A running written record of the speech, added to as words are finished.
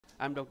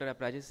I'm Dr.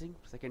 Aprajit Singh,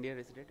 second year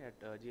resident at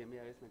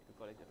GMERS Medical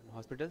College and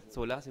Hospital,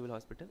 Sola Civil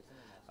Hospital.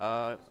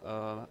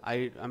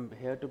 I am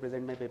here to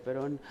present my paper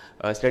on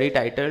study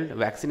titled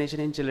Vaccination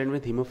in Children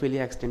with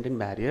Hemophilia Extent and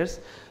Barriers.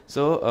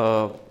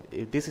 So,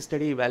 this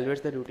study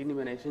evaluates the routine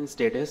immunization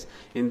status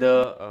in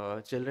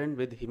the children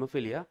with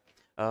hemophilia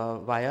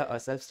via a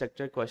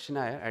self-structured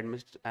questionnaire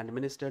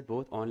administered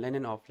both online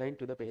and offline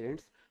to the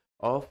parents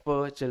of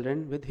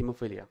children with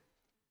hemophilia.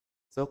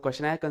 So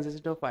questionnaire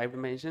consisted of 5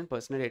 dimensions: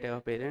 personal data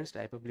of parents,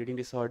 type of bleeding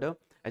disorder,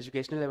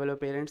 educational level of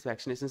parents,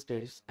 vaccination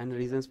status, and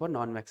reasons for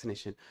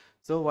non-vaccination.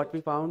 So what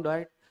we found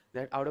that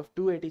out of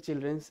 280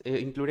 children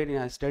included in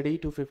our study,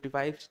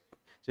 255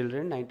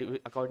 children,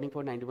 accounting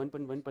for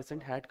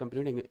 91.1% had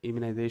complete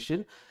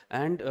immunization,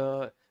 and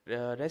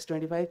rest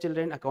 25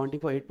 children accounting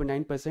for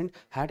 8.9%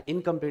 had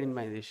incomplete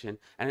immunization.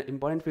 And an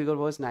important figure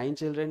was 9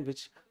 children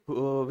which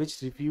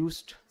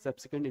refused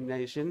subsequent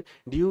immunization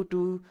due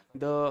to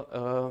the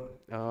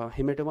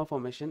hematoma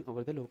formation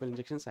over the local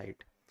injection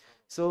site.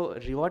 So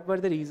what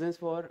were the reasons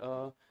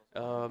for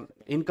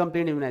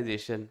incomplete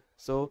immunization?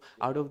 So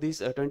out of these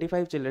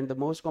 25 children, the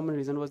most common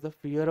reason was the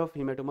fear of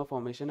hematoma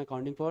formation,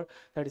 accounting for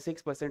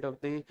 36% of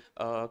the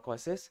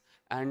causes,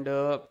 and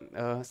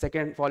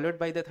second, followed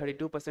by the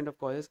 32% of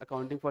causes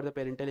accounting for the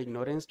parental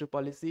ignorance to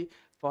policy,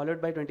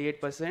 followed by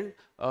 28%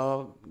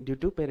 due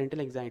to parental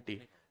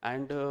anxiety,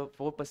 and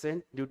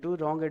 4% due to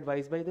wrong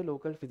advice by the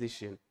local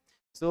physician.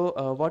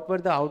 So what were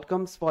the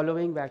outcomes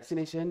following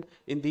vaccination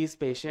in these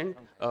patients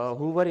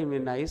who were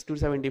immunized?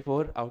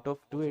 274 out of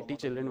 280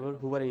 children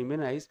who were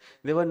immunized.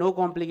 There were no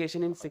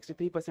complication in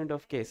 63%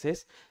 of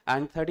cases,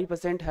 and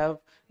 30% have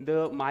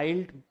the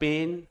mild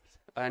pain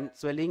and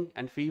swelling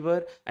and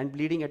fever and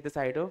bleeding at the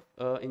site of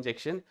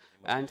injection,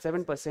 and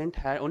 7%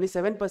 had, only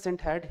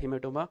 7% had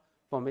hematoma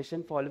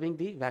formation following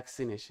the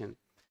vaccination.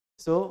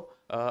 So,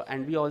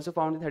 and we also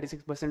found that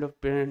 36% of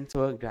parents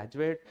were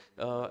graduate,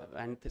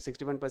 and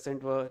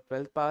 61% were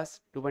 12th pass,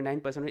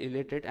 2.9% were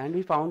illiterate, and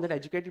we found that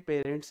educated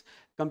parents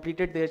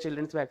completed their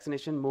children's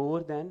vaccination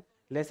more than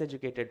less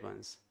educated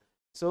ones.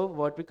 So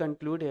what we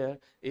conclude here,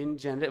 in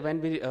general,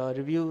 when we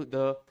review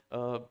the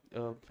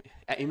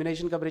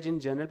immunization coverage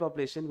in general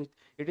population,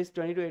 it is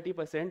 20 to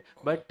 80%,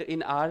 but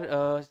in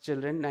our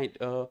children,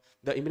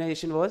 the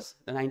immunization was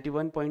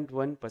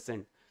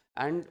 91.1%.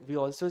 And we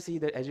also see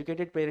that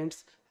educated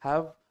parents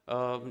have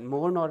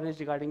more knowledge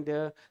regarding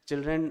their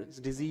children's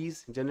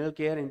disease, general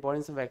care,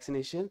 importance of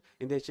vaccination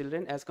in their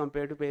children as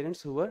compared to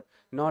parents who were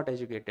not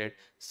educated.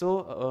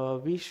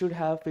 So we should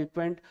have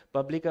frequent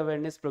public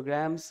awareness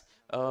programs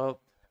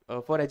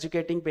for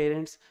educating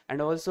parents,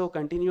 and also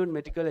continued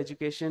medical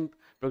education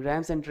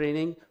programs and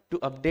training to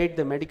update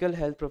the medical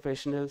health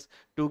professionals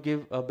to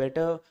give a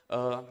better,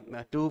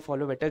 to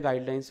follow better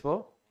guidelines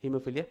for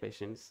hemophilia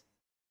patients.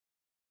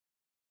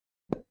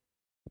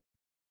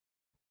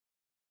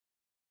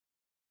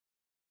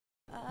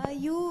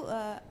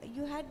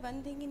 You had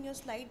one thing in your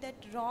slide, that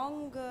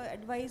wrong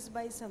advice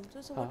by some.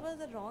 So what was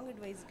the wrong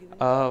advice given?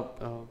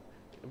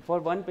 For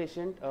one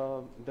patient,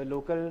 the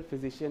local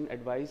physician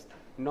advised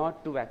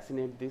not to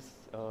vaccinate this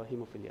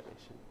hemophilia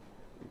patient.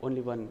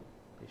 Only one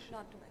patient.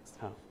 Not to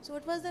vaccinate. So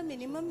what was the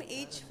minimum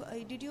age?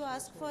 Did you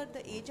ask for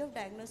the age of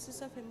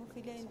diagnosis of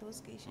hemophilia in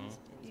those cases?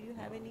 Did you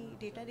have any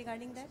data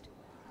regarding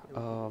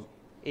that?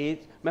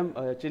 Age, ma'am,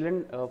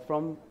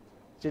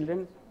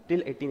 children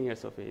till 18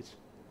 years of age.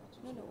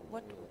 No.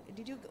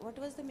 What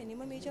was the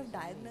minimum age of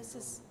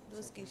diagnosis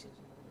those cases?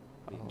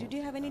 Did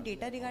you have any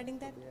data regarding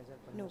that?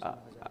 No.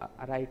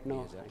 Right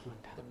now, I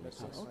don't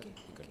have. Okay.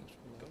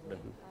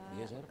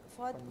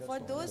 For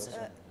those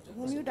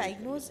whom you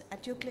diagnose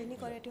at your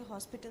clinic or at your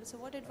hospital, so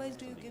what advice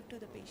do you give to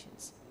the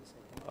patients?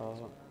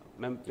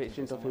 Ma'am,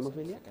 patients of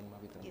hemophilia?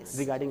 Yes.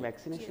 Regarding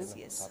vaccination?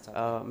 Yes.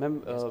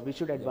 Ma'am, we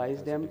should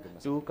advise them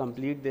to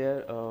complete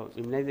their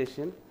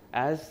immunization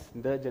as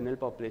the general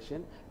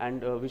population,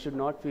 and we should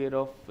not fear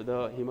of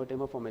the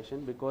hematoma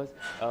formation, because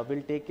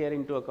we'll take care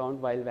into account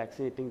while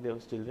vaccinating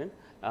those children,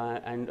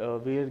 and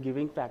we are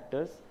giving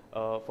factors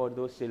for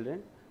those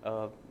children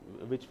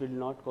which will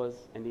not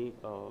cause any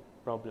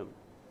problem.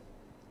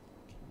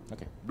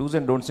 Okay. Do's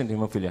and don'ts in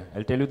hemophilia.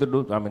 I'll tell you the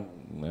do. I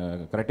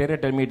mean, criteria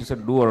tell me it's a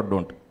do or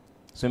don't.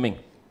 Swimming.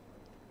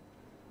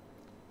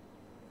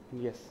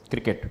 Yes.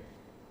 Cricket.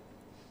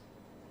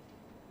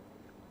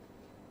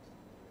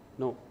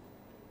 No.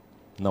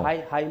 No.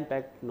 High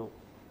impact, no.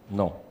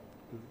 No.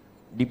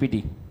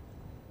 DPT.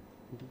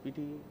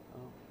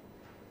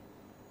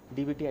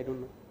 DPT, I don't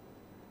know.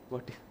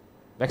 What?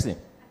 Vaccine.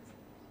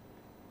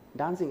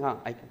 Dancing,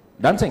 I can.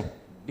 Dancing.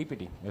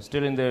 DPT. You're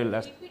still in the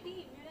last.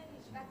 DPT,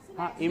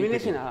 vaccine.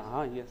 Immunization,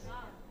 yes.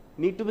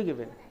 Need to be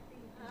given.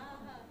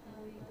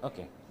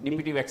 Okay.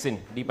 DPT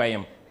vaccine. Deep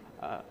IM.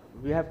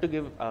 We have to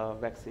give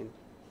vaccine.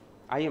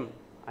 IM.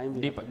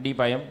 Deep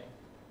IM.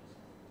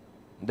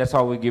 That's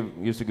how we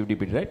used to give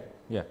DPT, right?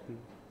 Yeah.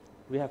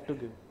 We have to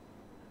give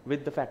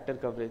with the factor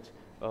coverage,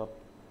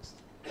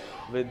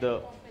 with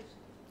the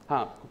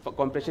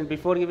compression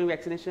before giving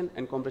vaccination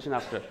and compression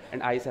after,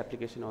 and ice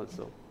application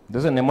also.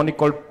 There's a mnemonic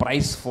called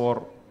PRICE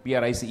for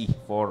PRICE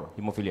for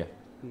hemophilia.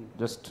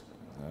 Just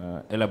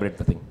elaborate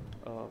the thing.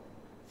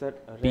 Sir,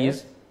 Tea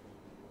is?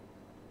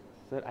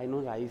 Sir, I know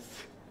rice.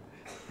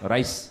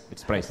 Rice,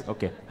 it's price.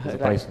 Okay, it's a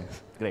Rice.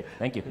 price. Great,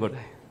 thank you. Good.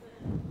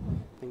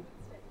 Thank you.